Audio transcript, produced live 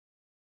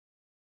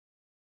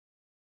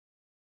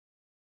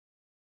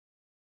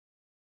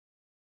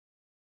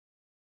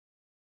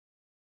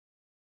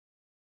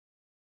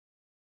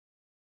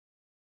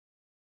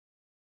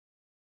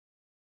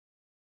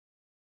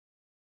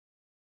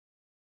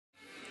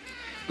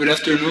Good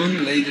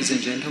afternoon, ladies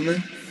and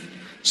gentlemen.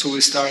 So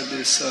we start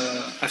this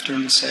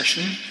afternoon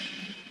session,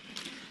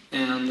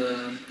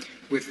 and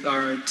we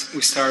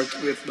start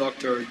with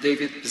Dr.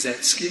 David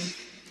Pisetsky,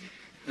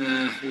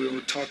 who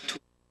will talk to.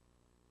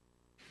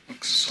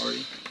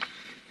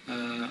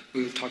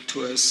 Will talk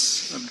to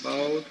us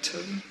about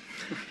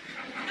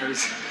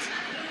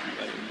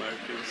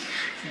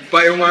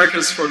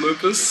biomarkers for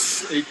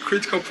lupus, a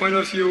critical point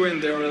of view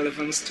and their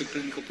relevance to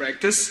clinical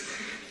practice.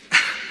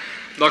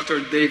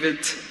 Dr. David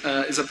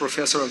is a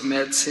professor of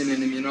medicine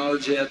and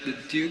immunology at the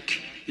Duke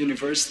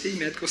University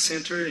Medical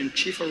Center and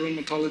chief of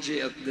rheumatology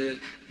at the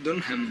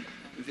Dunham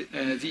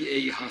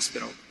VA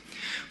Hospital.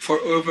 For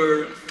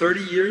over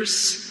 30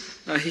 years,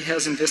 he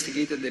has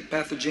investigated the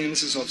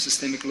pathogenesis of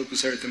systemic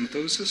lupus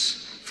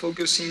erythematosus,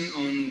 focusing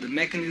on the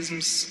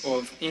mechanisms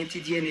of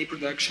anti-DNA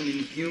production in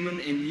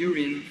human and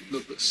murine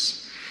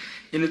lupus.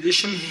 In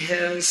addition, he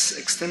has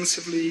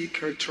extensively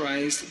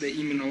characterized the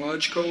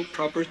immunological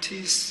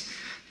properties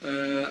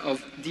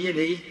of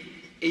DNA,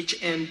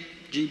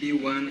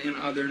 HMGB1, and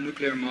other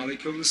nuclear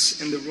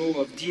molecules, and the role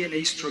of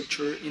DNA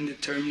structure in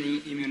determining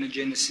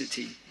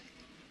immunogenicity.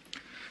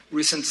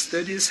 Recent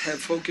studies have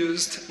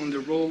focused on the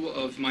role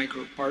of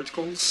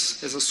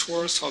microparticles as a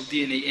source of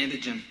DNA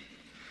antigen.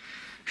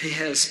 He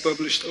has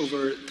published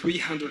over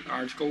 300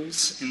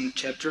 articles and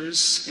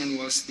chapters and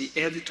was the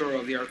editor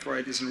of the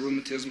Arthritis and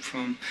Rheumatism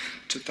from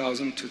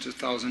 2000 to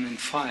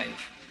 2005.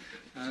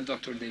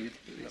 Dr. David,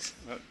 please.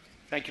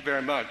 Thank you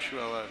very much.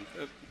 Well,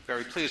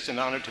 very pleased and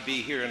honored to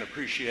be here and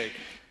appreciate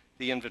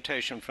the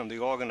invitation from the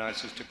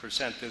organizers to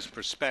present this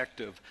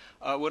perspective.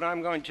 What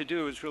I'm going to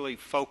do is really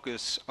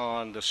focus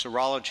on the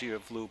serology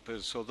of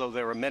lupus. Although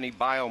there are many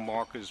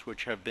biomarkers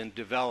which have been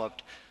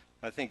developed,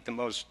 I think the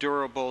most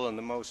durable and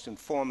the most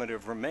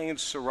informative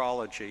remains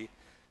serology.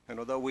 And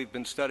although we've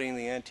been studying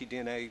the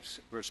anti-DNA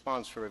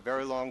response for a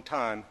very long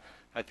time,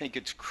 I think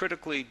it's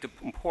critically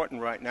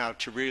important right now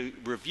to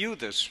review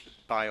this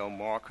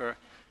biomarker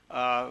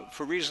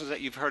for reasons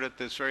that you've heard at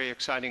this very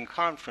exciting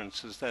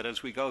conference, is that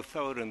as we go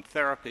forward in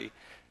therapy,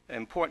 an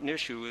important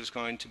issue is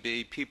going to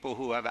be people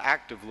who have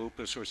active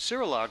lupus or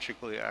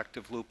serologically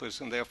active lupus,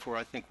 and therefore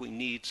I think we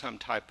need some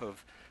type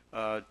of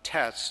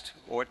test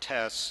or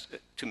tests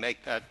to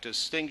make that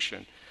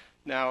distinction.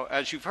 Now,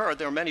 as you've heard,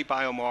 there are many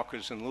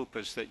biomarkers in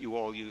lupus that you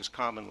all use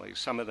commonly.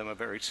 Some of them are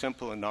very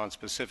simple and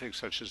nonspecific,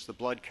 such as the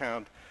blood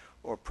count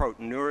or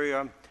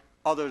proteinuria.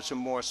 Others are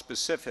more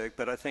specific,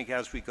 but I think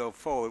as we go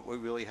forward, what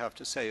we really have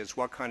to say is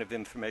what kind of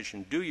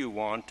information do you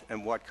want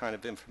and what kind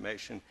of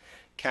information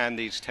can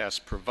these tests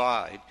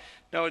provide?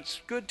 Now,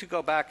 it's good to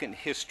go back in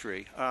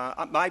history.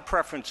 My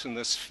preference in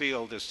this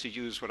field is to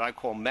use what I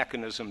call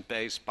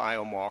mechanism-based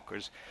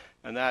biomarkers,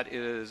 and that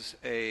is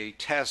a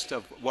test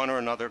of one or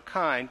another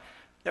kind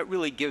that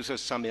really gives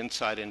us some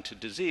insight into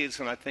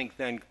disease, and I think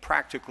then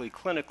practically,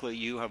 clinically,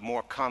 you have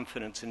more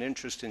confidence and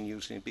interest in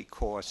using it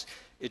because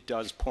it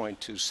does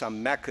point to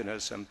some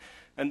mechanism.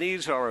 And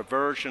these are a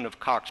version of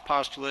Koch's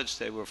postulates.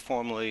 They were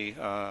formally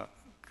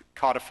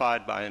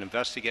codified by an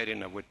investigator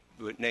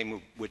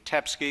named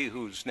Pisetsky,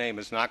 whose name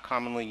is not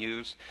commonly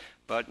used,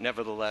 but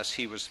nevertheless,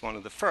 he was one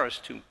of the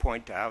first to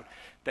point out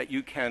that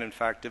you can, in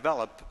fact,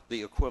 develop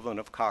the equivalent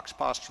of Koch's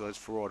postulates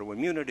for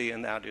autoimmunity,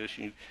 and that is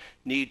you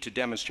need to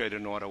demonstrate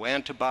an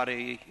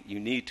autoantibody. You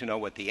need to know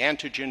what the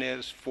antigen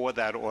is for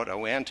that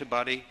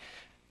autoantibody.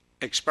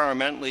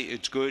 Experimentally,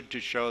 it's good to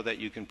show that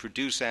you can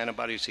produce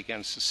antibodies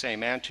against the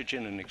same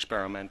antigen in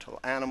experimental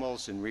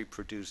animals and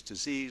reproduce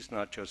disease,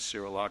 not just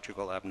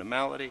serological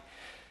abnormality,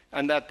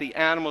 and that the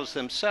animals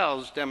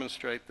themselves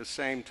demonstrate the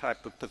same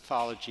type of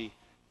pathology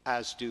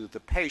as do the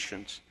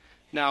patients.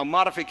 Now,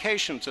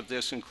 modifications of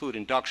this include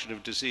induction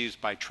of disease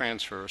by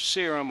transfer of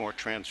serum or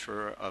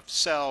transfer of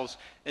cells,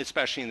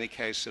 especially in the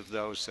case of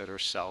those that are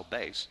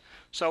cell-based.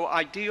 So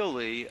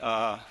ideally,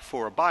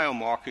 for a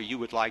biomarker, you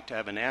would like to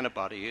have an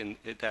antibody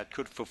that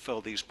could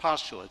fulfill these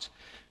postulates.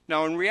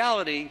 Now, in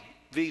reality,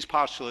 these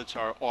postulates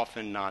are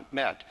often not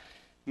met.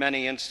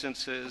 Many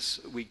instances,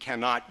 we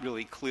cannot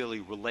really clearly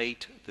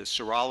relate the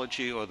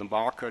serology or the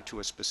marker to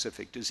a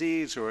specific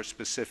disease or a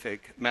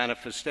specific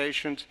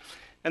manifestations.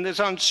 And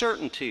there's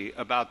uncertainty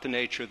about the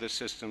nature of the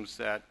systems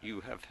that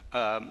you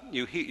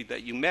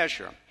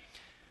measure.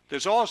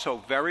 There's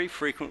also very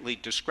frequently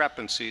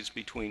discrepancies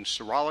between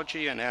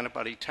serology and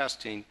antibody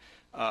testing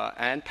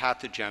and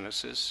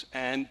pathogenesis,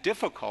 and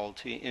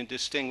difficulty in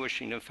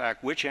distinguishing, in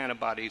fact, which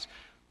antibodies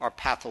are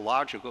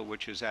pathological,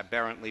 which is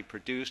aberrantly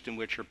produced, and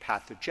which are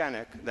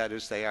pathogenic, that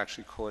is, they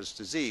actually cause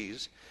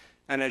disease.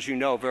 And as you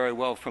know very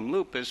well from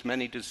lupus,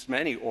 many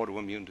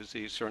autoimmune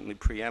diseases, certainly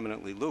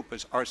preeminently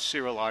lupus, are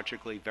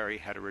serologically very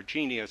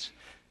heterogeneous.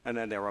 And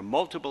then there are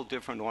multiple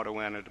different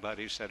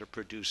autoantibodies that are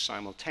produced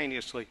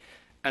simultaneously,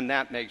 and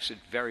that makes it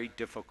very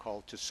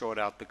difficult to sort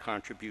out the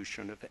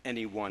contribution of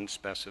any one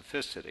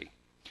specificity.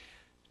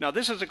 Now,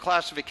 this is a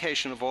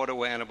classification of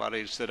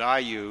autoantibodies that I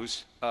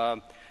use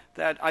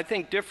that I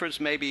think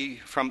differs maybe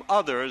from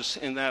others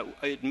in that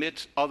it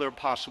admits other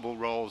possible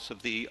roles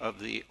of the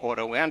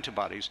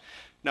autoantibodies.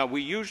 Now,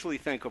 we usually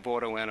think of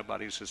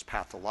autoantibodies as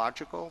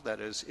pathological, that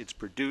is, it's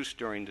produced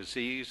during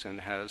disease and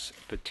has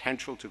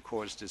potential to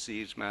cause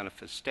disease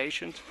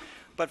manifestations.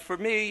 But for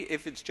me,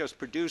 if it's just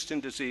produced in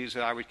disease,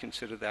 I would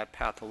consider that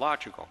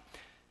pathological.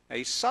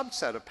 A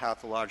subset of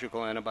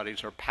pathological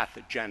antibodies are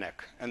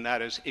pathogenic, and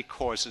that is, it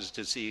causes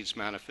disease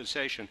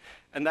manifestation.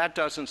 And that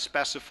doesn't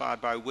specify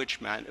by which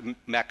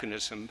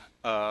mechanism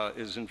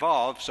is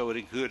involved, so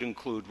it could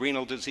include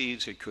renal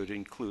disease, it could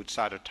include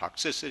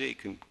cytotoxicity, it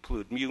could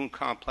include immune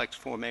complex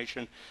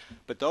formation,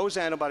 but those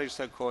antibodies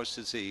that cause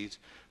disease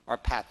are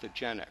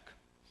pathogenic.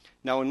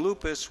 Now, in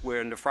lupus,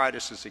 where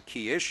nephritis is a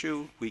key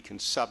issue, we can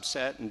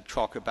subset and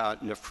talk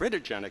about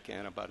nephritogenic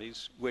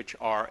antibodies, which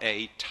are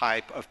a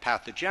type of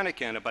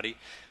pathogenic antibody,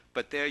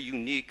 but their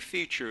unique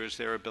feature is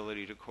their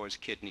ability to cause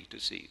kidney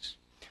disease.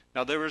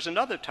 Now, there is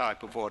another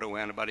type of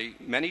autoantibody,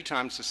 many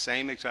times the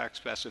same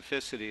exact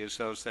specificity as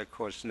those that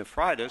cause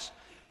nephritis,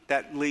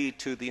 that lead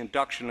to the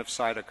induction of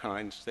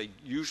cytokines. They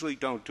usually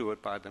don't do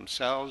it by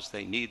themselves.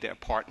 They need their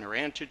partner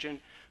antigen.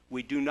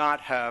 We do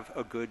not have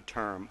a good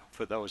term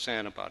for those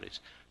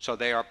antibodies. So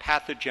they are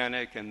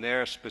pathogenic, and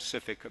their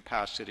specific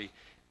capacity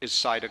is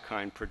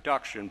cytokine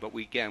production, but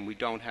we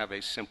don't have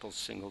a simple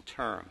single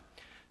term.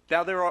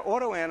 Now, there are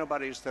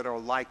autoantibodies that are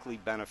likely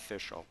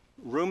beneficial.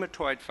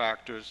 Rheumatoid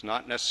factors,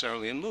 not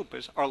necessarily in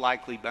lupus, are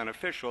likely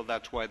beneficial.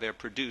 That's why they're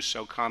produced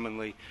so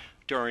commonly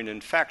during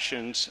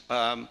infections.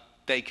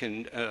 They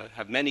can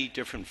have many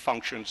different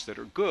functions that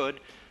are good.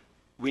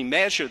 We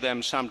measure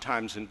them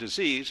sometimes in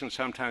disease, and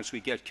sometimes we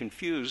get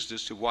confused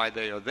as to why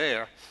they are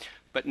there.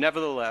 But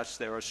nevertheless,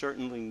 there are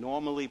certainly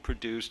normally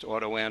produced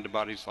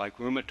autoantibodies like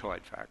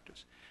rheumatoid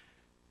factors.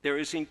 There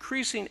is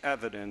increasing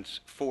evidence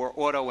for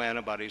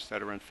autoantibodies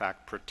that are in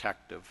fact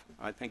protective.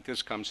 I think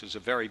this comes as a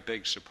very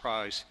big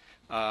surprise.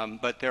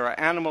 But there are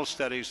animal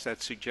studies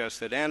that suggest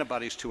that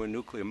antibodies to a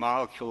nuclear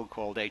molecule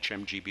called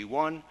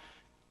HMGB1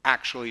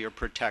 actually are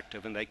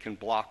protective, and they can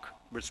block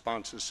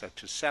responses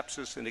such as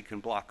sepsis, and it can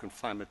block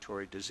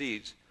inflammatory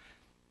disease.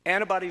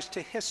 Antibodies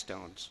to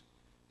histones,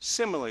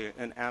 similarly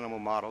in animal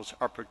models,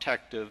 are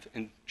protective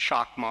in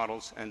shock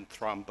models and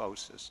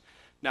thrombosis.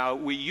 Now,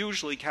 we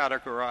usually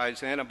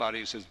categorize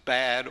antibodies as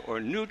bad or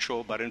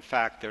neutral, but in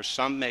fact,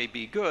 some may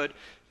be good.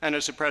 And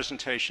as a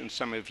presentation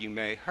some of you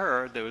may have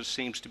heard, there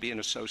seems to be an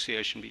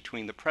association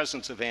between the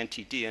presence of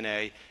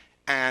anti-DNA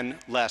and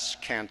less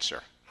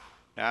cancer.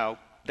 Now,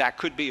 that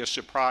could be a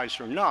surprise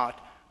or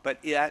not,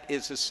 but that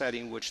is a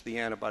setting in which the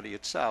antibody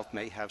itself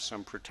may have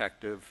some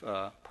protective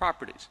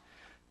properties.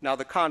 Now,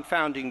 the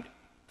confounding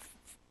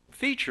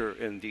feature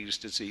in these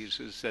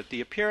diseases is that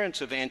the appearance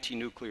of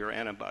anti-nuclear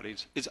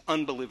antibodies is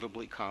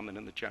unbelievably common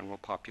in the general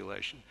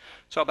population.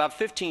 So about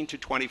 15 to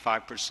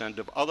 25%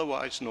 of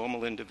otherwise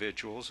normal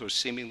individuals, or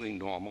seemingly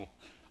normal,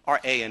 are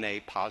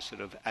ANA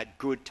positive at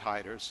good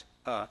titers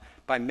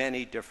by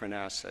many different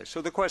assays.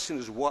 So the question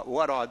is,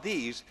 what are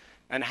these,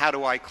 and how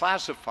do I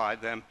classify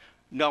them,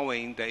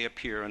 knowing they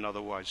appear in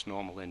otherwise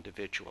normal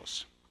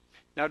individuals?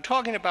 Now,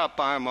 talking about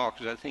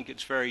biomarkers, I think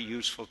it's very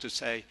useful to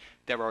say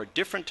there are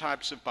different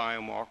types of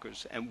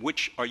biomarkers, and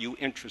which are you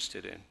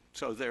interested in?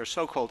 So there are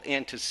so-called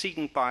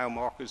antecedent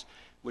biomarkers,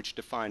 which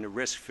define a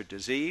risk for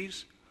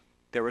disease.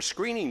 There are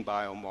screening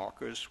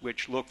biomarkers,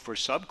 which look for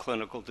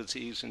subclinical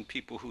disease in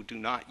people who do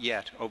not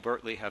yet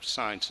overtly have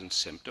signs and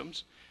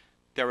symptoms.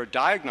 There are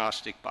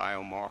diagnostic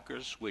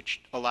biomarkers,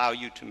 which allow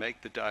you to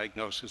make the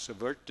diagnosis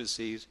of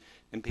disease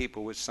in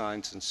people with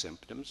signs and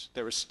symptoms.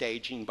 There are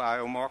staging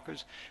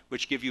biomarkers,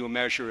 which give you a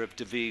measure of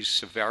disease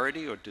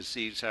severity or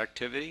disease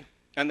activity.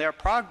 And there are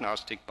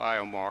prognostic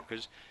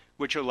biomarkers,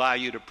 which allow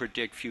you to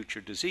predict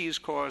future disease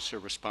course or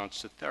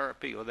response to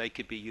therapy, or they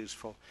could be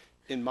useful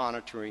in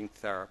monitoring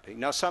therapy.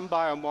 Now, some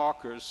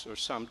biomarkers or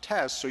some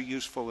tests are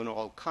useful in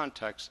all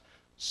contexts,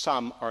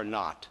 some are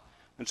not.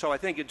 And so I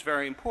think it's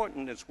very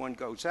important as one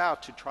goes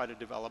out to try to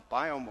develop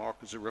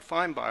biomarkers or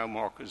refine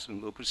biomarkers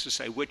in lupus to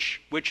say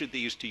which of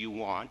these do you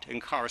want,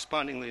 and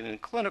correspondingly in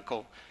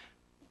clinical,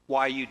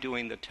 why are you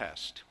doing the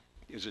test?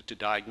 Is it to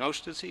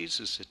diagnose disease?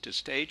 Is it to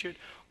stage it?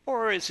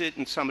 Or is it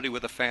in somebody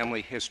with a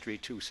family history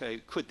to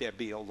say, could there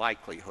be a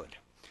likelihood?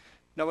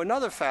 Now,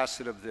 another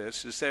facet of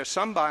this is there are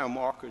some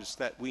biomarkers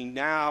that we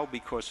now,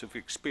 because of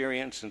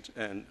experience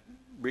and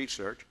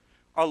research,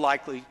 are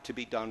likely to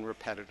be done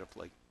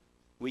repetitively.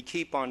 We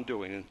keep on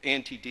doing it.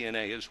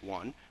 Anti-DNA is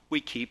one.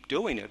 We keep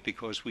doing it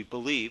because we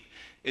believe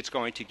it's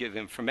going to give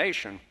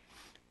information.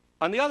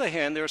 On the other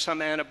hand, there are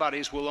some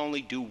antibodies we'll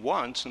only do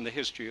once in the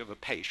history of a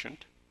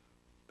patient.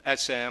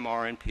 SM,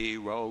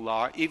 RNP,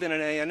 RO, even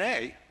an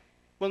ANA,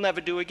 we'll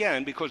never do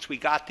again because we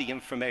got the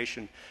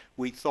information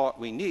we thought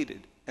we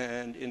needed.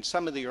 And in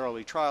some of the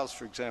early trials,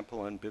 for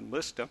example, on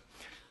Benlysta,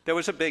 there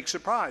was a big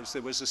surprise.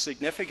 There was a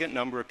significant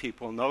number of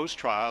people in those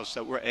trials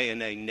that were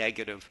ANA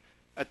negative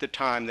at the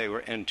time they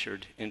were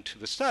entered into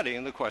the study.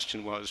 And the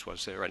question was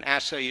there an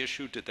assay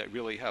issue? Did they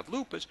really have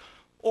lupus?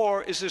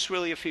 Or is this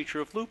really a feature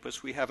of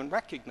lupus we haven't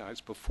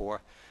recognized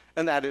before?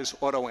 And that is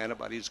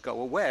autoantibodies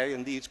go away,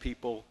 and these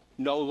people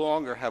no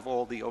longer have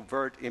all the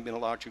overt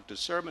immunologic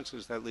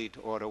disturbances that lead to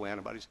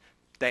autoantibodies.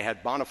 They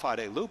had bona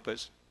fide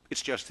lupus,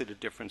 It's just at a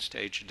different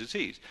stage of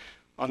disease.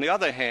 On the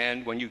other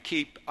hand, when you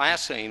keep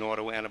assaying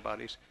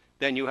autoantibodies,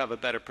 then you have a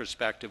better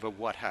perspective of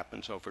what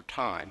happens over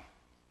time.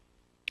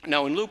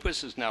 Now, in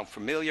lupus is now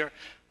familiar.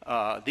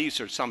 These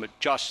are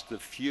just the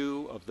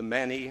few of the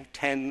many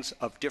tens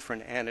of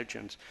different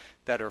antigens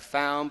that are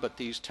found, but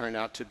these turn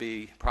out to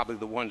be probably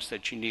the ones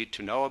that you need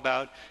to know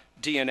about.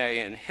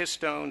 DNA and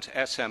histones,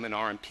 SM and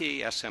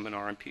RNP. SM and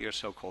RNP are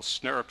so-called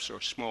SNRPs, or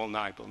small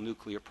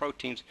nuclear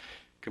proteins,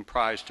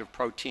 comprised of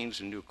proteins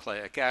and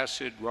nucleic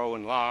acid. Rho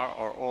and LAR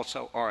are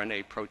also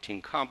RNA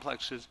protein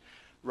complexes.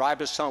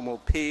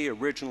 Ribosomal P,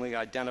 originally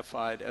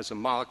identified as a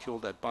molecule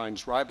that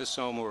binds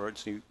ribosome, or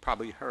as you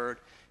probably heard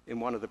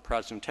in one of the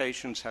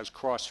presentations, has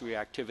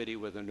cross-reactivity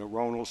with a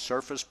neuronal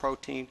surface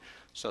protein.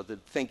 So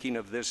that thinking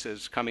of this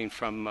as coming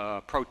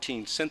from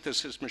protein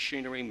synthesis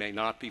machinery may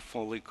not be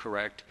fully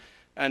correct.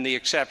 And the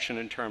exception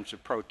in terms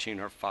of protein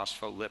are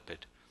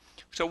phospholipid.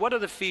 So what are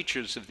the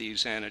features of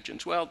these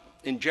antigens? Well,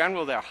 in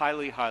general, they're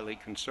highly, highly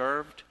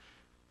conserved.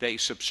 They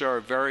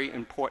subserve very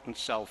important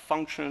cell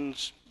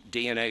functions,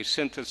 DNA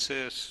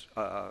synthesis,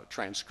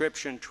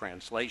 transcription,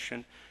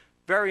 translation.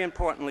 Very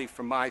importantly,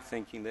 for my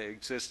thinking, they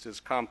exist as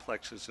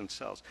complexes in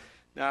cells.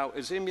 Now,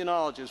 as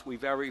immunologists, we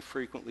very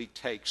frequently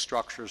take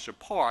structures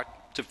apart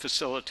to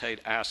facilitate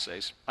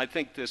assays. I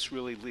think this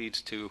really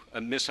leads to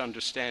a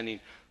misunderstanding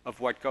of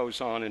what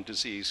goes on in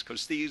disease,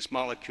 because these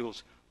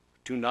molecules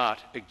do not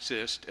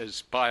exist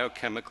as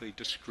biochemically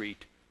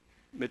discrete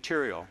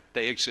material.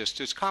 They exist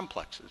as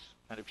complexes.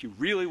 And if you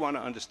really want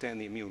to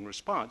understand the immune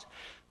response,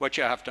 what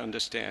you have to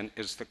understand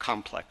is the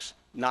complex,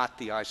 not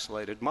the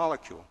isolated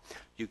molecule.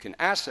 You can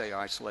assay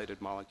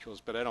isolated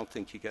molecules, but I don't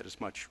think you get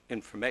as much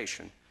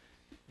information.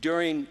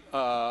 During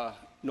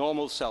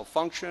normal cell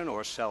function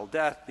or cell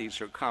death,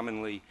 these are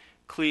commonly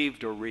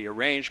cleaved or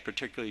rearranged,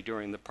 particularly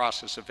during the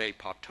process of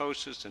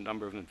apoptosis. A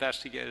number of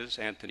investigators,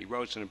 Anthony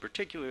Rosen in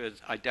particular,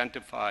 has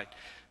identified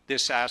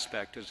this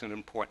aspect as an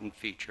important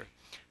feature.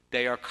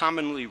 They are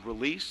commonly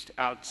released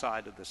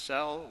outside of the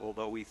cell,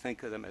 although we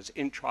think of them as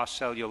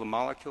intracellular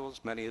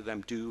molecules. Many of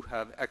them do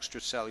have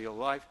extracellular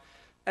life.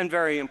 And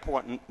very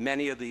important,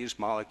 many of these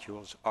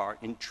molecules are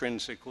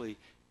intrinsically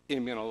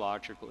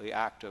immunologically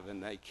active,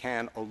 and they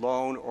can,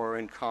 alone or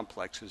in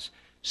complexes,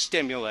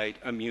 stimulate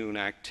immune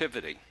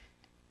activity.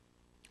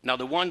 Now,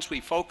 the ones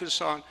we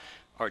focus on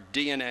are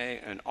DNA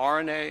and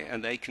RNA,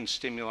 and they can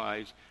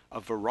stimulate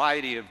a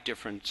variety of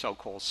different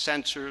so-called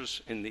sensors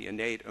in the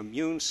innate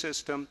immune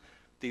system.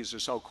 These are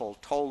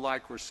so-called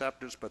toll-like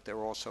receptors, but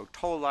they're also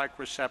toll-like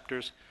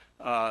receptors.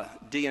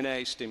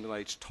 DNA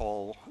stimulates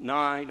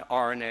toll-9,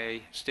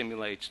 RNA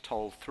stimulates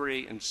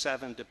toll-3 and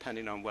 7,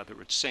 depending on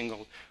whether it's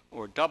single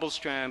or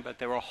double-strand, but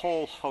there are a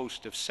whole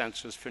host of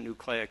sensors for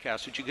nucleic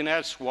acids. You can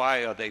ask,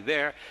 why are they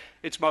there?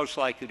 It's most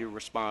likely to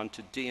respond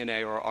to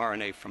DNA or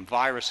RNA from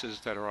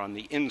viruses that are on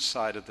the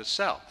inside of the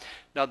cell.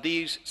 Now,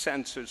 these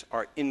sensors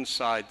are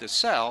inside the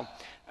cell,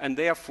 and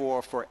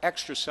therefore, for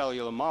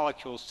extracellular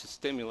molecules to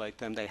stimulate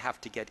them, they have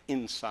to get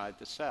inside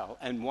the cell.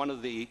 And one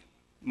of the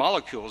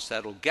molecules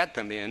that will get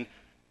them in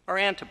are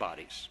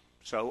antibodies.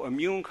 So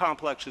immune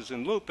complexes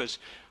in lupus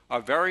are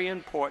very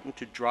important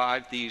to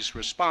drive these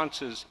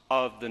responses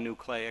of the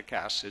nucleic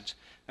acids.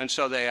 And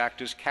so they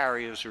act as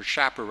carriers or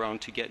chaperone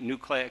to get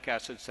nucleic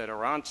acids that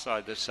are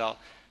outside the cell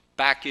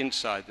back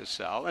inside the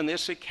cell. And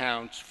this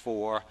accounts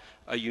for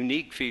a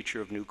unique feature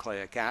of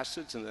nucleic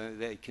acids, and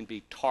they can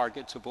be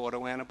targets of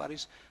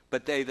autoantibodies,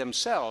 but they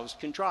themselves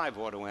can drive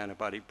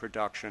autoantibody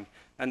production,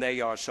 and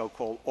they are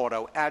so-called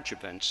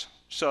autoadjuvants.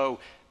 So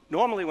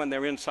normally when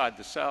they're inside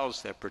the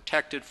cells, they're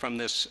protected from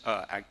this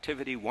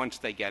activity. Once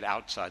they get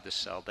outside the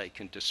cell, they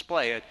can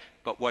display it,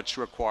 but what's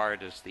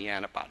required is the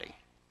antibody.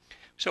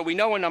 So we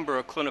know a number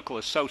of clinical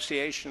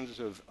associations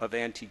of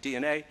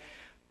anti-DNA.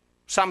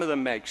 Some of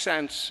them make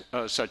sense,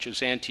 such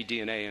as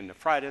anti-DNA in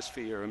nephritis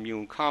for your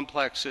immune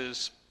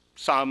complexes.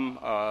 Some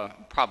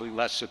probably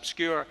less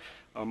obscure,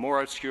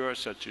 more obscure,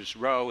 such as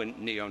Rho in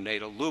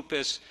neonatal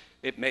lupus.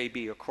 It may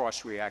be a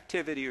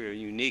cross-reactivity or a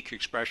unique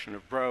expression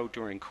of Rho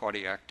during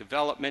cardiac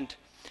development.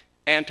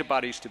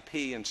 Antibodies to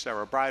P in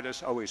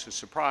cerebritis, always a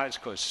surprise,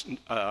 because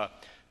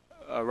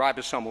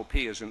ribosomal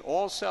P is an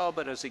all-cell,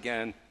 but as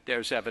again,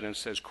 there's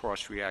evidence there's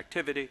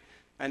cross-reactivity.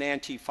 And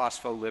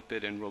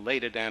antiphospholipid and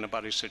related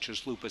antibodies such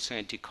as lupus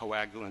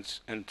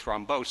anticoagulants and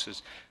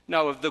thrombosis.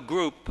 Now, of the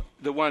group,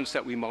 the ones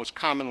that we most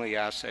commonly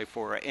assay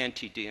for are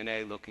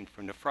anti-DNA looking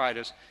for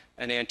nephritis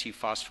and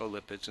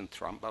antiphospholipids and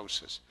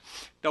thrombosis.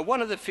 Now,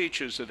 one of the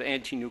features of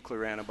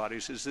anti-nuclear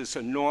antibodies is this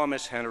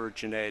enormous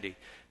heterogeneity.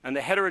 And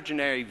the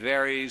heterogeneity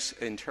varies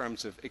in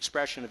terms of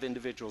expression of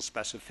individual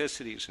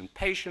specificities in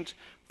patients,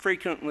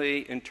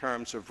 frequently in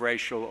terms of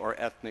racial or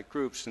ethnic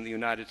groups. In the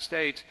United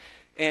States,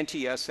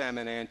 anti-SM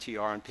and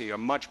anti-RNP are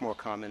much more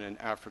common in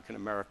African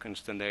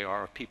Americans than they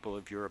are of people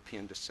of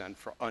European descent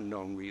for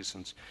unknown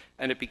reasons,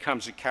 and it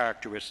becomes a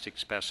characteristic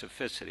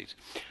specificities.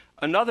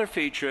 Another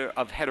feature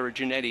of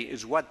heterogeneity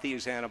is what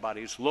these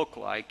antibodies look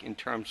like in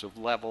terms of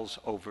levels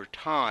over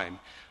time.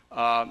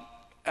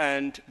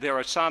 And there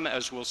are some,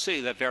 as we'll see,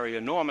 that vary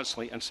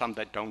enormously and some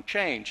that don't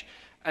change.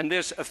 And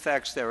this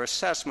affects their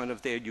assessment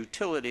of their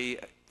utility.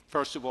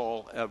 First of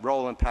all,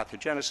 role in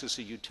pathogenesis,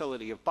 the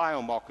utility of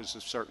biomarkers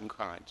of certain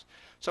kinds.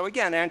 So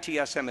again,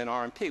 anti-SM and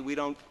RNP, we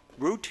don't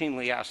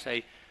routinely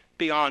assay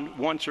beyond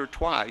once or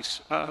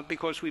twice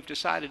because we've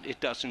decided it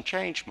doesn't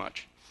change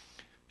much.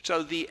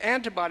 So the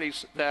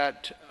antibodies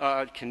that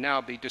can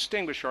now be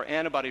distinguished are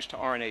antibodies to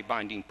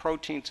RNA-binding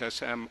proteins,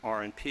 SM,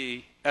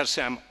 RNP,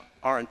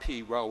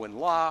 Rho, and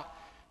La,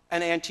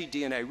 and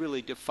anti-DNA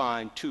really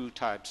define two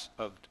types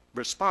of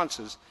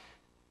responses.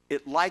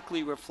 It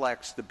likely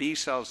reflects the B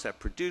cells that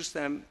produce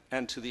them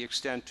and to the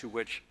extent to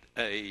which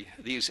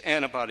these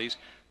antibodies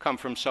come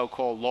from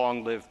so-called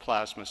long-lived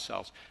plasma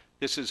cells.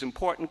 This is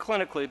important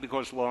clinically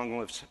because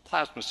long-lived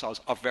plasma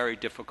cells are very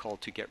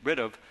difficult to get rid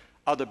of.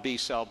 Other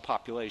B-cell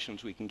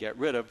populations we can get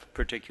rid of,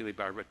 particularly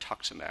by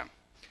rituximab.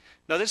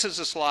 Now, this is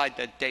a slide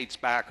that dates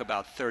back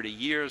about 30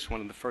 years.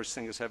 One of the first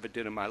things I ever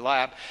did in my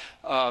lab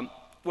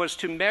was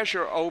to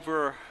measure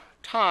over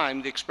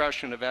time the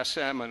expression of SM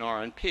and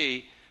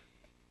RNP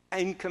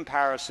in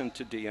comparison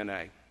to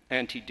DNA,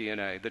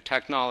 anti-DNA. The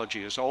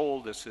technology is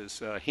old. This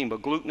is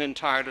hemagglutinin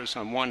titers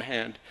on one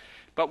hand.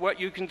 But what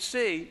you can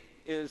see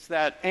is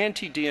that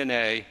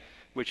anti-DNA,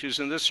 which is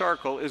in the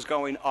circle, is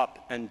going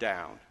up and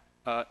down.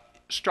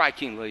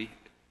 Strikingly,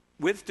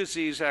 with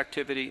disease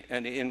activity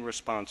and in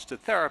response to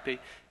therapy,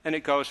 and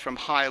it goes from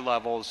high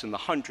levels in the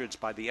hundreds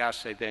by the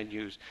assay then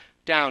used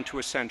down to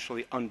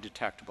essentially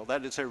undetectable.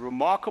 That is a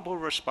remarkable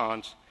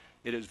response.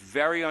 It is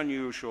very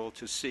unusual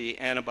to see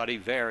antibody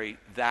vary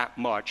that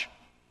much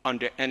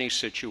under any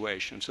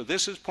situation. So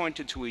this is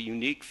pointed to a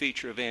unique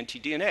feature of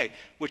anti-DNA,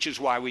 which is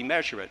why we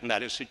measure it, and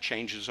that is it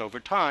changes over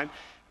time.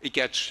 It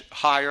gets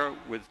higher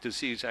with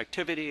disease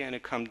activity, and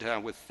it comes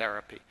down with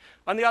therapy.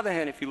 On the other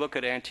hand, if you look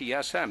at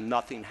anti-SM,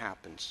 nothing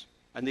happens.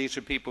 And these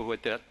are people who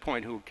at that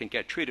point who can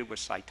get treated with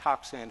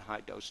Cytoxan,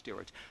 high-dose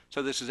steroids.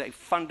 So this is a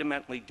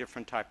fundamentally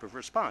different type of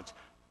response.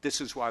 This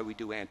is why we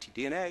do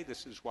anti-DNA.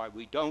 This is why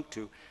we don't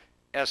do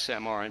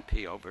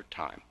SMRNP over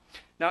time.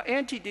 Now,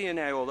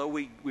 anti-DNA, although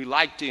we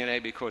like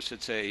DNA because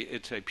it's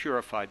a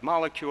purified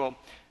molecule,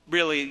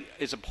 really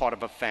is a part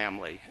of a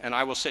family. And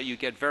I will say you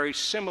get very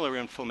similar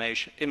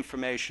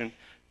information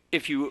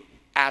if you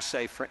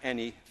assay for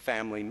any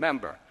family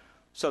member.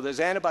 So there's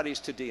antibodies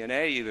to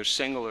DNA, either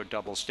single or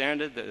double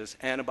stranded. There's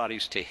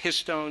antibodies to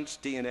histones.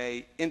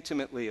 DNA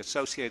intimately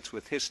associates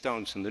with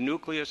histones in the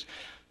nucleus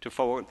to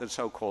form the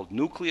so-called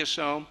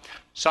nucleosome.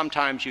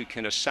 Sometimes you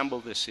can assemble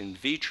this in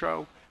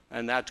vitro,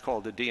 and that's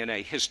called the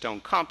DNA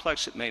histone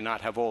complex. It may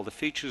not have all the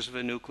features of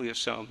a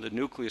nucleosome, the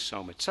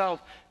nucleosome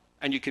itself,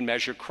 and you can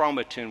measure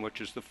chromatin,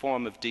 which is the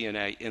form of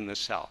DNA in the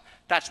cell.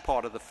 That's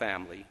part of the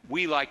family.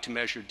 We like to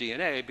measure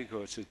DNA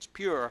because it's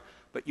pure,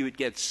 but you would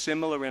get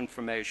similar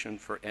information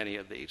for any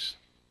of these.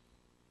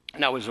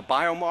 Now, as a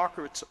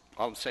biomarker,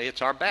 I'll say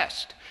it's our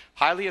best.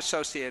 Highly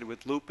associated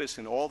with lupus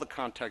in all the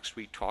contexts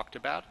we talked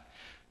about.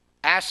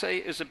 Assay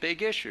is a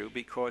big issue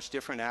because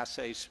different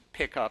assays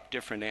pick up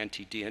different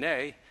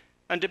anti-DNA,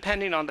 and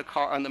depending on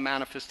the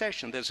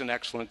manifestation, there's an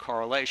excellent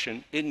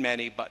correlation in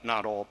many but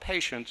not all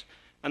patients,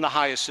 and the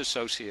highest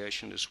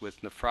association is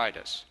with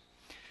nephritis.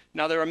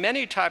 Now, there are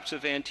many types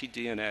of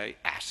anti-DNA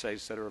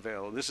assays that are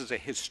available. This is a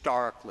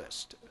historic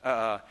list.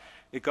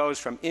 It goes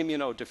from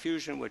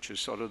immunodiffusion, which is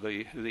sort of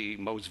the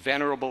most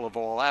venerable of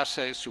all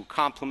assays, through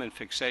complement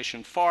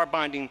fixation. FAR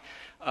binding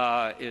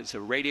is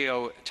a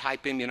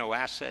radio-type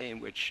immunoassay in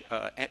which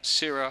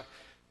sera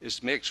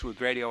is mixed with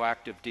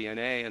radioactive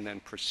DNA and then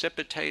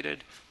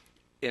precipitated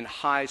in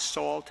high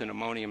salt and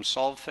ammonium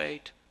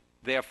sulfate.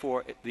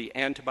 Therefore, the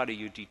antibody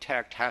you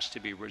detect has to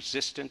be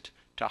resistant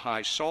to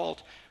high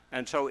salt.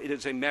 And so it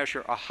is a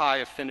measure, a high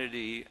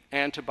affinity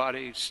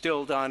antibody,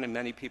 still done, and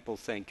many people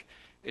think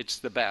it's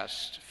the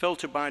best.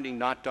 Filter binding,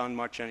 not done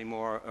much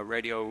anymore. A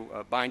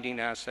radio binding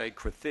assay,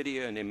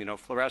 Crithidia, an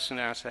immunofluorescent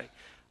assay.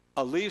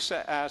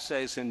 ELISA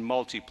assays in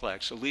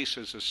multiplex.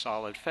 ELISA is a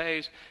solid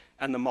phase,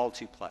 and the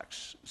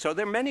multiplex. So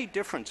there are many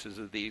differences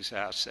of these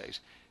assays.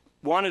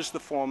 One is the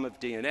form of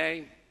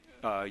DNA.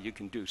 You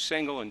can do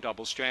single and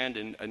double strand,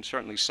 and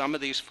certainly some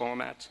of these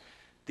formats.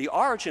 The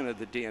origin of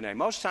the DNA,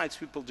 most times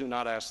people do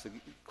not ask the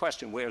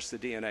question, where's the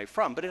DNA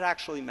from? But it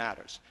actually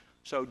matters.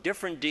 So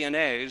different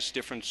DNAs,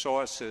 different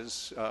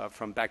sources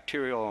from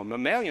bacterial or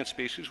mammalian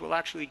species will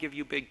actually give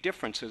you big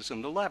differences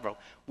in the level.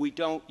 We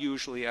don't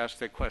usually ask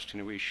that question,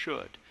 and we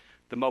should.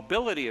 The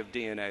mobility of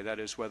DNA, that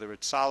is whether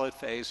it's solid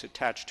phase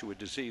attached to a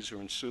disease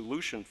or in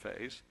solution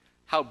phase,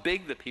 how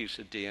big the piece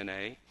of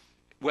DNA,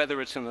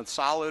 whether it's in a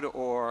solid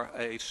or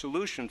a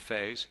solution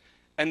phase,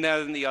 and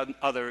then the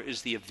other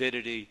is the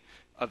avidity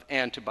of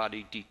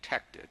antibody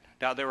detected.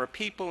 Now, there are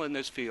people in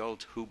this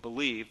field who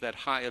believe that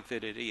high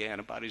avidity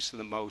antibodies are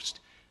the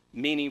most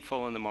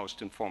meaningful and the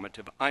most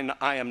informative.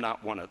 I am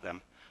not one of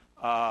them.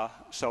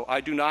 So I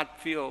do not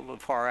feel the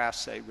FAR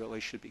assay really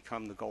should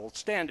become the gold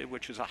standard,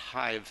 which is a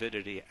high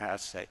avidity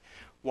assay.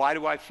 Why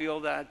do I feel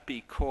that?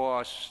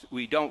 Because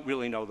we don't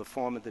really know the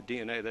form of the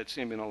DNA that's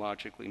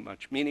immunologically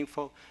much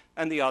meaningful,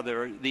 and the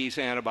other, these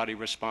antibody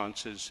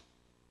responses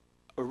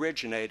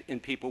originate in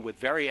people with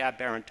very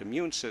aberrant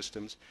immune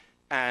systems,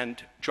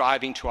 and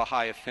driving to a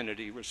high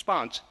affinity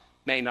response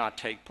may not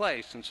take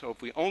place. And so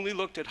if we only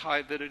looked at high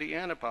avidity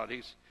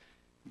antibodies,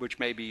 which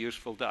may be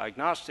useful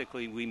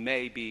diagnostically, we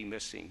may be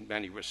missing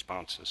many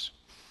responses.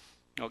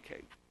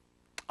 Okay.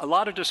 A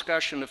lot of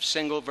discussion of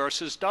single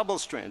versus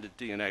double-stranded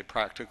DNA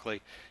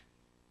practically.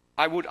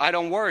 I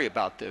don't worry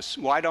about this.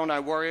 Why don't I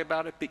worry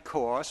about it?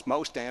 Because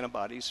most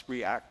antibodies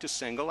react to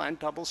single and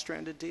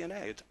double-stranded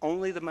DNA. It's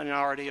only the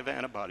minority of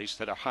antibodies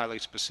that are highly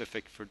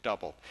specific for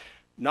double.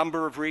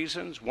 Number of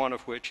reasons, one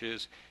of which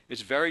is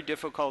it's very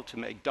difficult to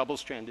make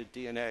double-stranded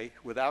DNA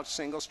without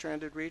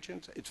single-stranded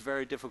regions. It's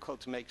very difficult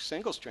to make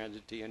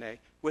single-stranded DNA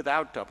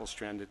without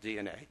double-stranded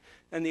DNA.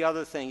 And the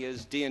other thing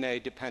is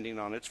DNA, depending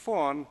on its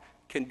form,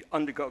 can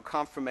undergo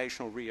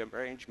conformational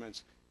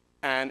rearrangements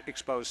and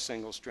expose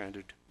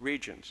single-stranded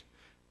regions.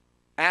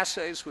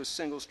 Assays with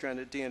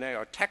single-stranded DNA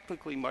are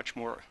technically much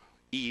more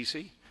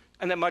easy,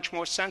 and they're much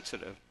more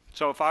sensitive.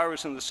 So if I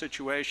was in the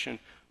situation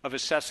of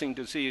assessing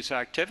disease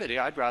activity,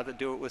 I'd rather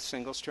do it with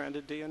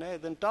single-stranded DNA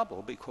than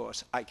double,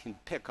 because I can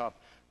pick up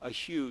a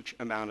huge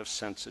amount of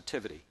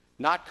sensitivity.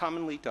 Not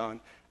commonly done,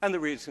 and the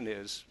reason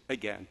is,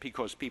 again,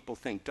 because people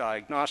think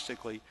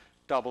diagnostically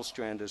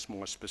double-strand is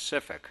more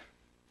specific.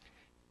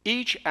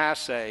 Each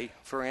assay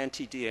for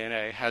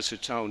anti-DNA has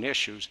its own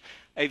issues.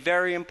 A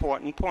very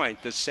important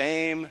point, the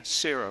same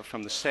sera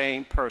from the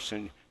same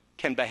person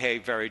can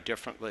behave very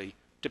differently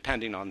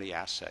depending on the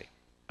assay.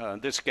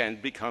 This again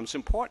becomes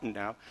important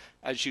now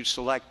as you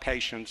select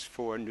patients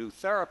for new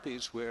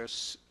therapies where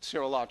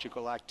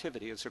serological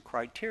activity is a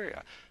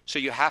criteria. So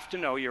you have to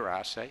know your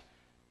assay,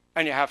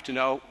 and you have to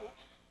know,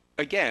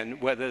 again,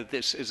 whether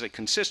this is a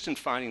consistent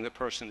finding the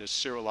person is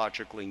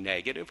serologically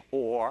negative,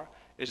 or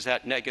is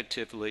that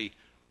negatively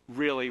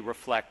really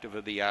reflective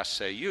of the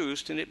assay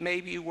used, and it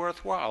may be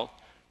worthwhile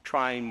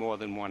trying more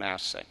than one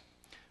assay.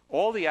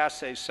 All the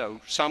assays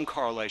show some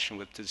correlation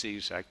with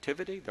disease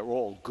activity. They're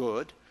all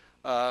good,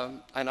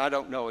 and I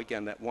don't know,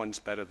 again, that one's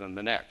better than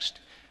the next.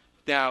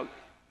 Now,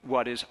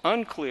 what is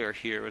unclear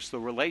here is the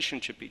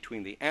relationship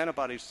between the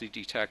antibodies they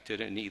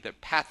detected and either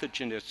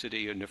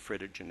pathogenicity or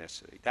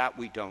nephrotogenicity. That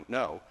we don't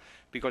know,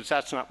 because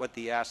that's not what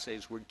the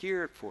assays were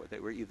geared for. They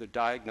were either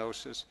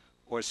diagnosis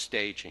or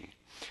staging.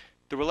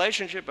 The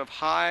relationship of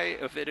high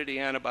avidity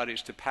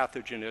antibodies to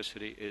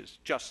pathogenicity is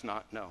just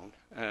not known,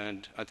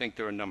 and I think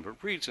there are a number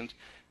of reasons.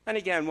 And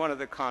again, one of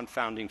the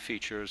confounding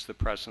features is the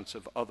presence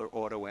of other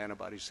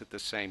autoantibodies at the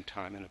same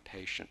time in a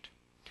patient.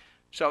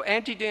 So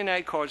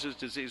anti-DNA causes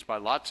disease by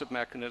lots of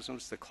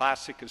mechanisms. The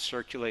classic is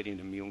circulating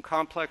immune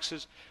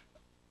complexes.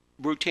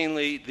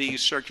 Routinely,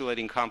 these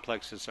circulating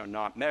complexes are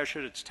not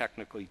measured. It's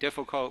technically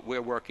difficult.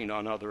 We're working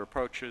on other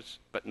approaches,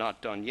 but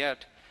not done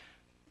yet.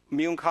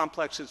 Immune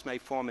complexes may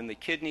form in the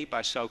kidney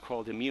by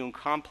so-called immune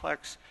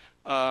complex,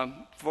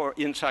 for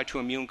insight to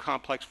immune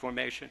complex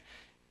formation,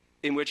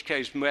 in which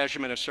case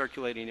measurement of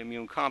circulating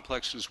immune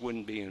complexes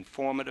wouldn't be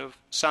informative.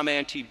 Some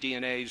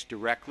anti-DNAs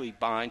directly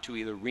bind to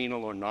either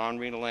renal or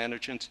non-renal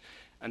antigens,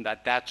 and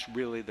that's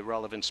really the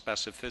relevant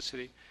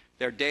specificity.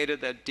 There are data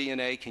that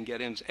DNA can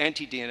get in,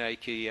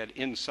 anti-DNA can get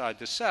inside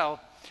the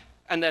cell,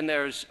 and then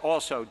there's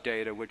also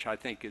data, which I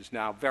think is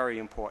now very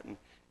important,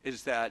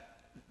 is that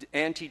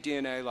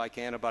anti-DNA, like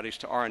antibodies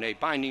to RNA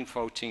binding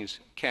proteins,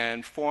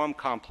 can form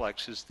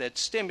complexes that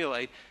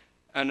stimulate,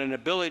 and an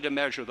ability to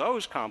measure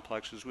those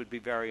complexes would be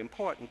very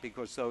important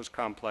because those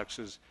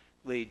complexes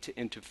lead to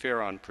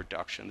interferon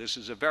production. This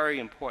is a very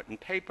important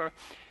paper,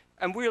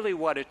 and really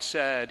what it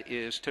said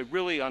is to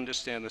really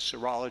understand the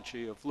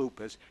serology of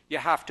lupus, you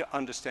have to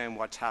understand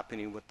what's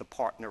happening with the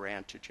partner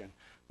antigen.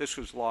 This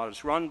was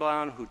Lars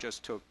Runbaum, who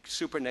just took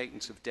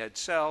supernatants of dead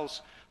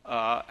cells,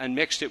 and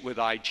mixed it with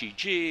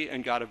IgG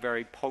and got a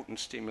very potent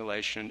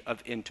stimulation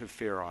of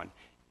interferon.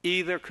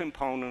 Either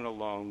component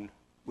alone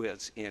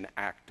was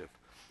inactive.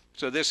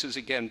 So this is,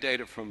 again,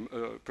 data from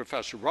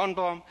Professor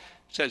Runbaum.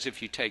 It says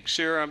if you take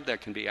serum, there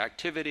can be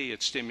activity.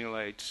 It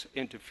stimulates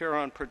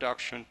interferon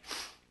production.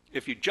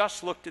 If you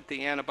just looked at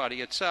the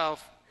antibody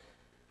itself,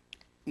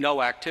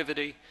 no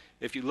activity.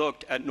 If you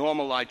looked at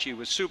normal Ig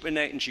with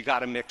supernatants, you got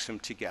to mix them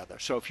together.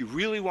 So if you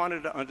really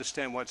wanted to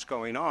understand what's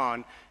going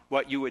on,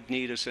 what you would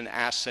need is an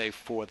assay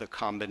for the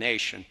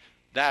combination.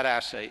 That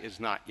assay is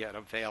not yet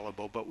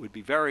available, but would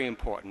be very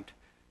important.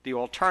 The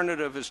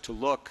alternative is to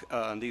look,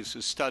 these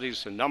are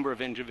studies a number of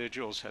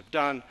individuals have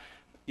done,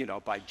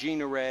 by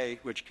gene array,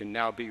 which can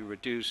now be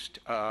reduced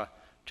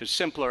to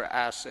simpler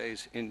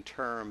assays in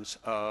terms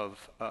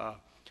of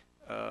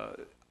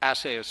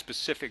assay of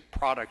specific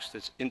products,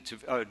 that's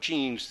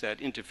genes that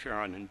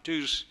interferon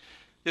induce.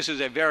 This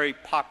is a very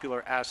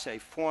popular assay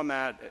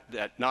format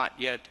that not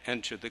yet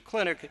entered the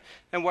clinic.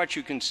 And what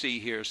you can see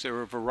here is there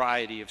are a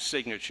variety of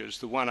signatures.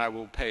 The one I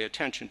will pay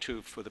attention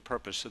to for the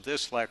purpose of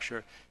this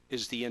lecture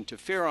is the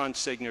interferon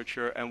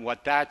signature. And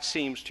what that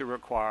seems to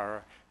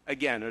require,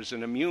 again, is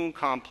an immune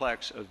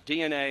complex of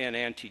DNA and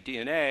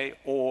anti-DNA,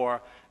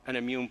 or an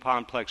immune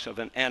complex of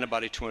an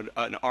antibody to an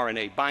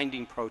RNA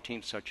binding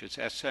protein such as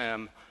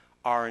SM,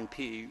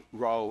 RNP,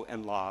 Rho,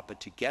 and La. But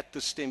to get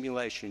the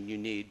stimulation, you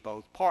need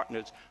both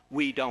partners.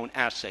 We don't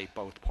assay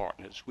both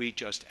partners. We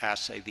just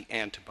assay the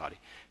antibody.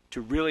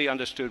 To really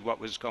understand what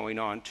was going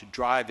on, to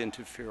drive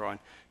interferon,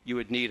 you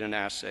would need an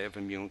assay of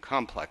immune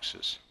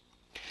complexes.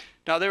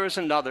 Now, there is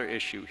another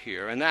issue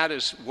here, and that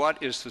is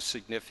what is the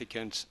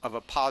significance of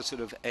a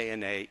positive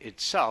ANA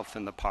itself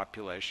in the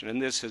population? And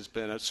this has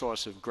been a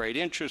source of great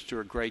interest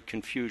or great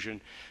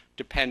confusion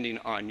depending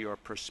on your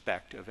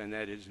perspective. And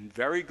that is in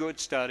very good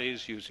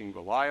studies using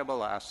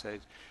reliable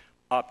assays,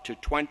 up to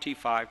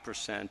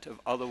 25%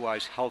 of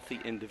otherwise healthy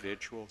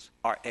individuals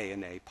are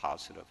ANA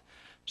positive.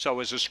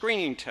 So as a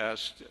screening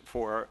test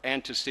for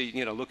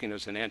looking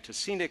as an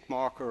antecedent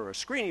marker or a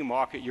screening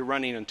marker, you're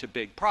running into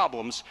big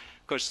problems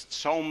because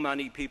so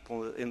many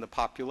people in the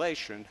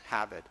population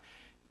have it.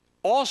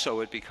 Also,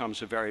 it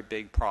becomes a very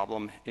big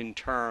problem in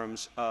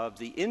terms of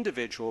the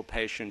individual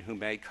patient who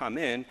may come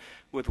in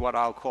with what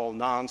I'll call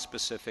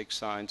nonspecific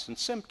signs and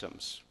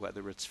symptoms,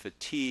 whether it's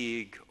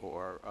fatigue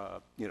or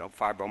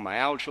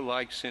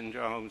fibromyalgia-like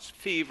syndromes,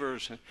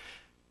 fevers.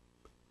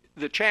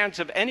 The chance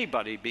of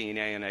anybody being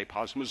ANA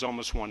positive is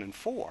almost 1 in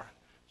 4.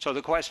 So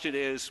the question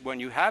is, when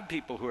you have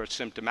people who are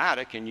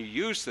symptomatic and you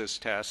use this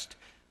test,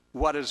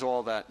 what does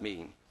all that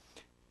mean?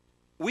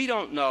 We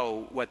don't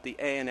know what the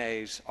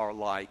ANAs are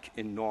like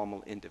in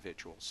normal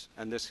individuals,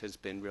 and this has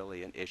been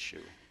really an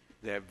issue.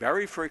 They're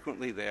very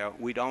frequently there.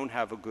 We don't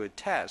have a good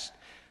test.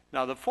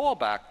 Now, the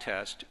fallback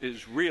test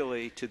is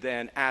really to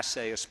then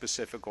assay a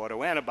specific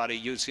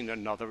autoantibody using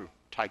another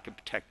type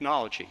of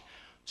technology.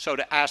 So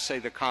to assay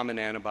the common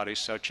antibodies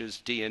such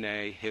as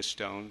DNA,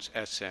 histones,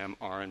 SM,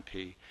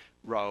 RNP,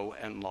 Rho,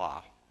 and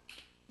La.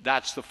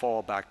 That's the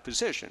fallback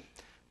position.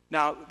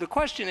 Now, the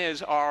question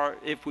is,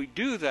 if we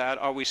do that,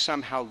 are we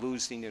somehow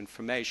losing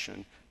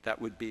information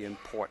that would be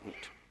important?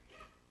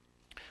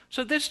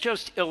 So this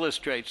just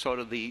illustrates sort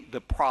of the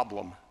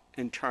problem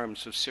in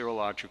terms of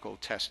serological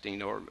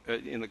testing or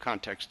in the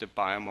context of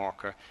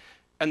biomarker,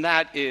 and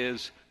that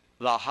is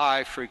the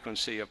high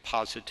frequency of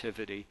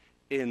positivity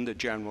in the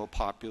general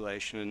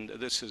population.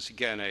 And this is,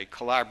 again, a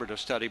collaborative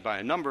study by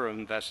a number of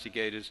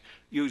investigators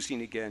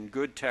using, again,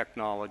 good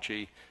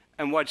technology.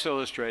 And what's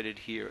illustrated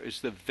here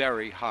is the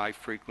very high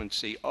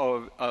frequency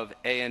of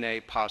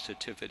ANA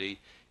positivity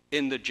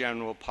in the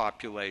general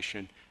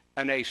population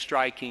and a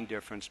striking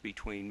difference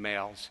between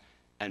males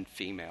and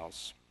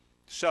females.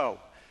 So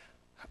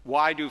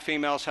why do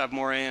females have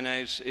more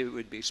ANAs? It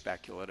would be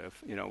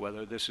speculative,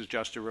 whether this is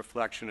just a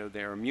reflection of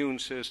their immune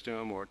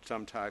system or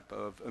some type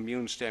of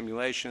immune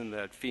stimulation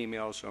that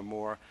females are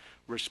more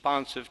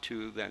responsive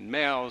to than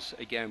males,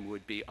 again,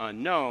 would be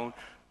unknown.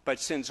 But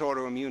since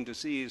autoimmune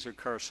disease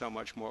occurs so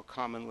much more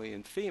commonly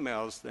in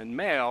females than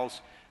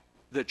males,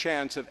 the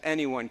chance of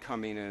anyone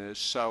coming in is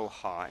so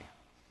high.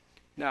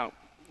 Now,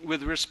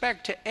 with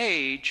respect to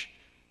age,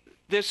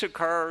 this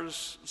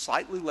occurs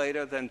slightly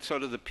later than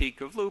sort of the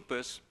peak of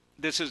lupus.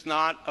 This is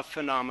not a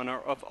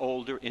phenomenon of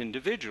older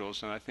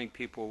individuals, and I think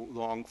people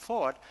long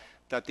thought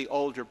that the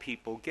older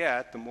people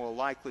get, the more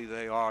likely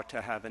they are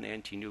to have an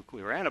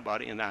anti-nuclear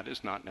antibody, and that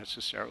is not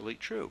necessarily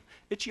true.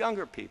 It's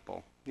younger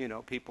people,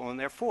 people in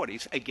their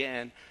 40s.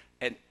 Again,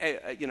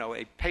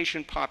 a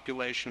patient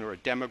population or a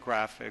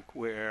demographic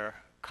where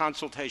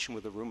consultation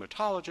with a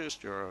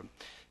rheumatologist or an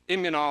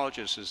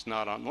immunologist is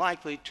not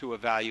unlikely to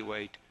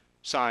evaluate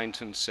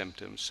signs and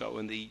symptoms. So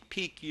in the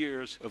peak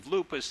years of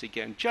lupus,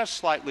 again, just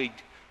slightly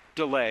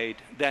delayed,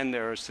 then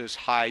there's this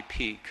high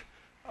peak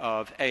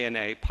of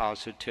ANA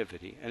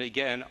positivity. And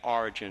again,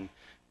 origin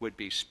would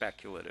be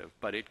speculative,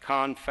 but it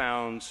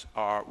confounds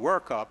our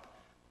workup,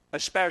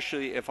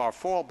 especially if our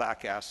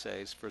fallback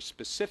assays for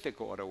specific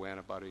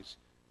autoantibodies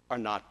are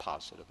not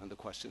positive. And the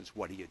question is,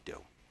 what do you do?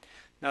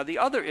 Now, the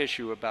other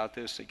issue about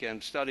this,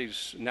 again,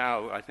 studies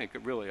now, I think,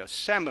 really a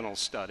seminal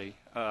study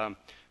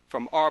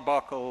from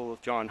Arbuckle,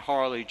 John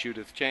Harley,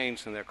 Judith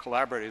James, and their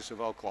collaborators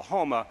of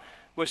Oklahoma,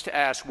 was to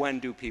ask, when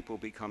do people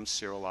become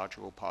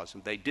serological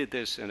positive? They did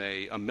this in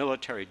a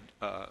military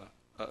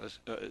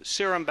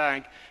serum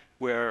bank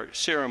where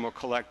serum were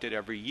collected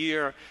every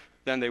year.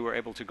 Then they were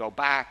able to go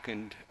back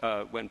and,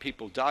 when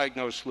people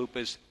diagnosed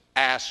lupus,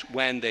 ask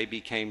when they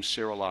became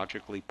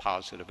serologically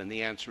positive. And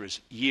the answer is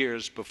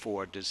years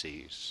before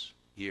disease,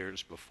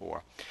 years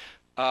before.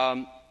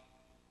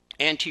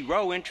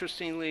 Anti-Rho,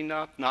 interestingly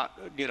enough, not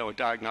a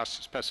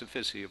diagnostic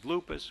specificity of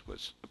lupus,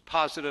 was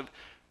positive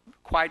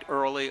quite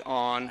early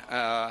on,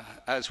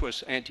 as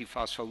was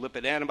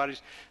antiphospholipid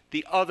antibodies.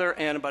 The other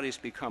antibodies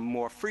become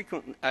more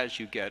frequent as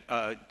you get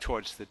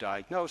towards the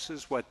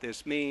diagnosis. What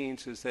this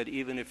means is that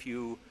even if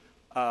you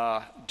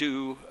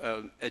do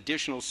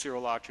additional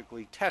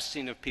serologically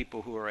testing of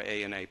people who are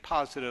ANA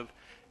positive,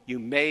 you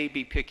may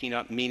be picking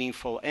up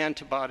meaningful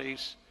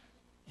antibodies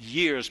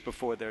years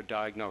before their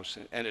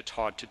diagnosis, and it's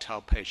hard to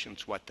tell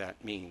patients what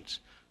that means.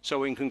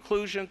 So in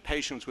conclusion,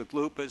 patients with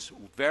lupus,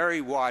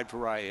 very wide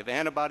variety of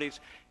antibodies.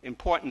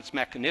 Importance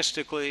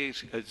mechanistically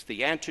is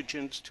the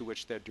antigens to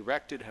which they're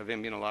directed have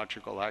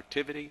immunological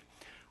activity.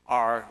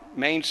 Our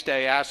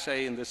mainstay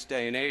assay in this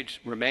day and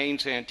age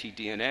remains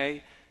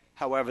anti-DNA.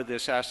 However,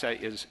 this assay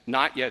is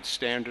not yet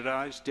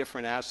standardized.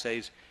 Different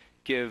assays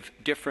give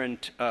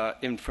different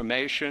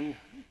information,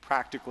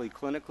 practically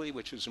clinically,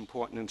 which is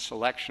important in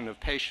selection of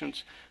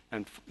patients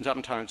and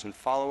sometimes in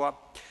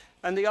follow-up.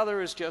 And the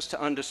other is just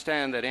to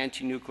understand that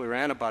anti-nuclear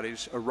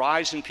antibodies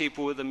arise in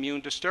people with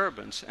immune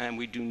disturbance, and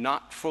we do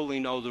not fully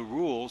know the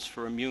rules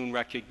for immune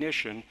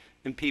recognition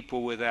in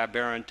people with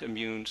aberrant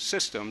immune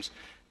systems,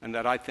 and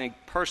that I think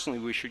personally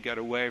we should get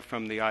away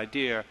from the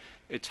idea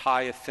it's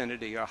high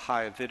affinity or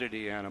high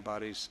avidity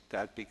antibodies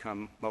that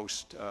become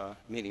most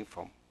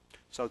meaningful.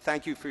 So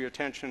thank you for your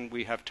attention.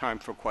 We have time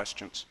for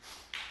questions.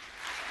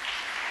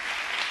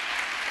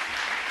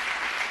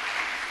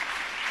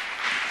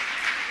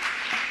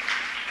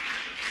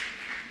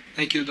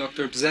 Thank you,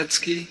 Dr.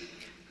 Pisetsky.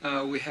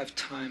 We have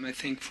time, I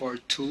think, for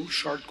 2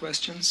 short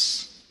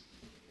questions.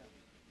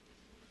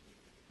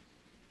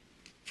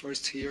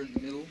 First here in the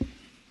middle.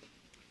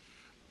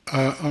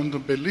 On the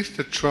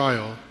Ballista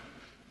trial,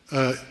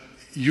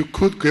 you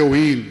could go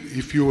in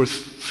if you were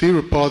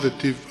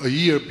seropositive a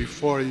year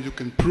before, and you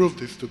can prove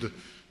this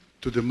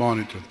to the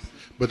monitor.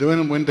 But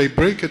when they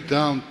break it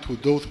down to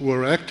those who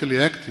are actually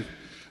active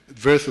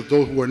versus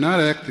those who are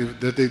not active,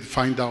 that they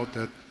find out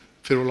that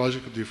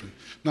serological difference.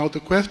 Now the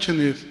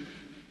question is,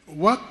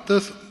 what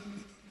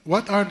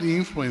are the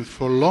influence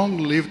for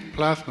long-lived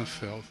plasma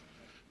cells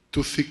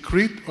to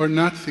secrete or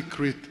not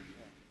secrete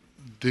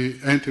the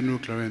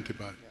anti-nuclear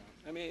antibody?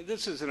 I mean,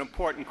 this is an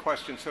important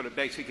question, sort of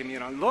basic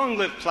immunology.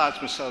 Long-lived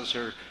plasma cells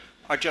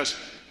are just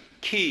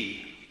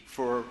key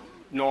for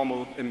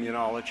normal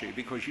immunology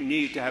because you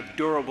need to have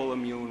durable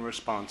immune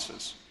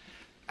responses.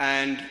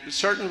 And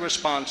certain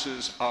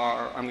responses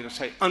are, I'm going to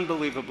say,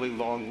 unbelievably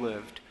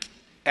long-lived.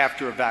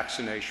 After a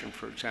vaccination,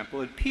 for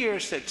example, it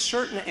appears that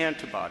certain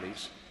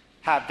antibodies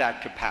have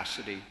that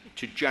capacity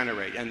to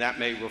generate, and that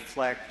may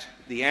reflect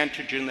the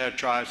antigen that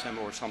drives them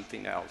or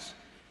something else.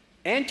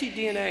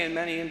 Anti-DNA in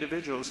many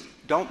individuals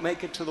don't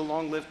make it to the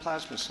long-lived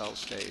plasma cell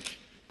stage.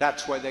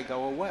 That's why they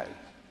go away.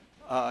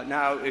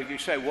 Now, if you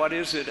say, what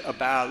is it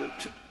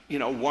about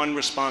one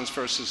response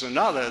versus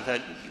another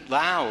that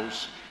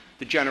allows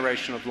the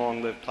generation of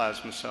long-lived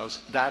plasma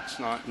cells, that's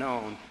not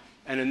known.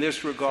 And in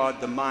this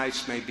regard, the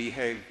mice may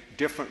behave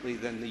differently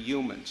than the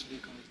humans.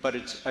 But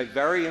it's a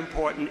very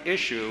important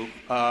issue.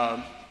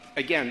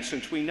 Again,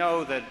 since we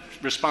know that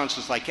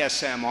responses like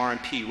SM,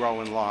 RNP,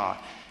 Rho, and LA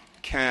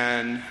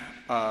can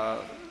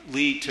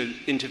lead to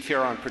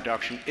interferon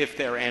production if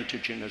their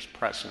antigen is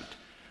present.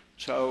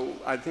 So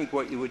I think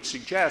what you would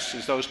suggest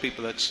is those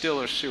people that still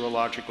are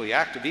serologically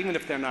active, even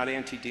if they're not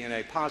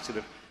anti-DNA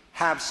positive,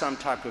 have some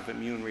type of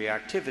immune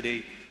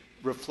reactivity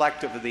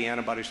reflective of the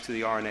antibodies to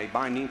the RNA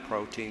binding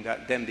protein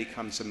that then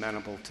becomes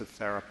amenable to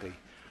therapy.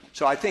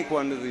 So I think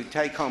one of the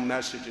take-home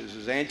messages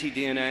is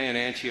anti-DNA and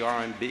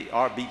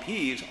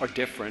anti-RBPs are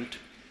different.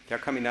 They're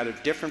coming out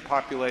of different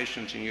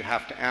populations, and you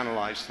have to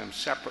analyze them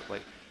separately.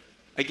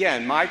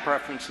 Again, my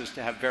preference is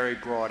to have very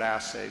broad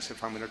assays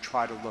if I'm going to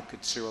try to look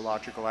at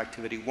serological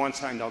activity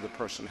once I know the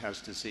person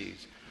has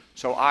disease.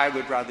 So I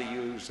would rather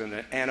use an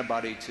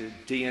antibody to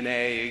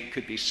DNA, it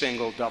could be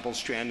single,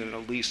 double-stranded, in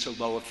at least a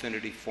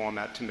low-affinity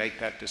format to make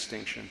that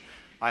distinction.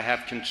 I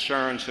have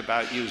concerns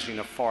about using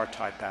a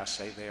FAR-type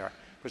assay there,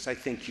 because I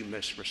think you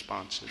miss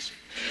responses.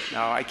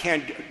 Now, I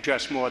can't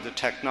address more the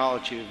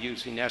technology of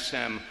using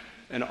SM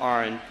and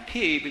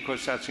RNP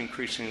because that's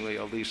increasingly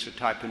a ELISA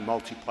type and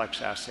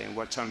multiplex assay, and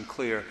what's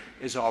unclear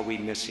is are we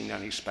missing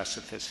any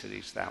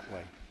specificities that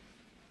way?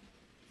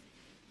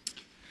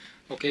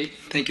 Okay,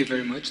 thank you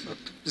very much,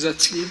 Dr.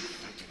 Pisetsky.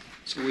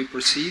 So we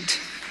proceed.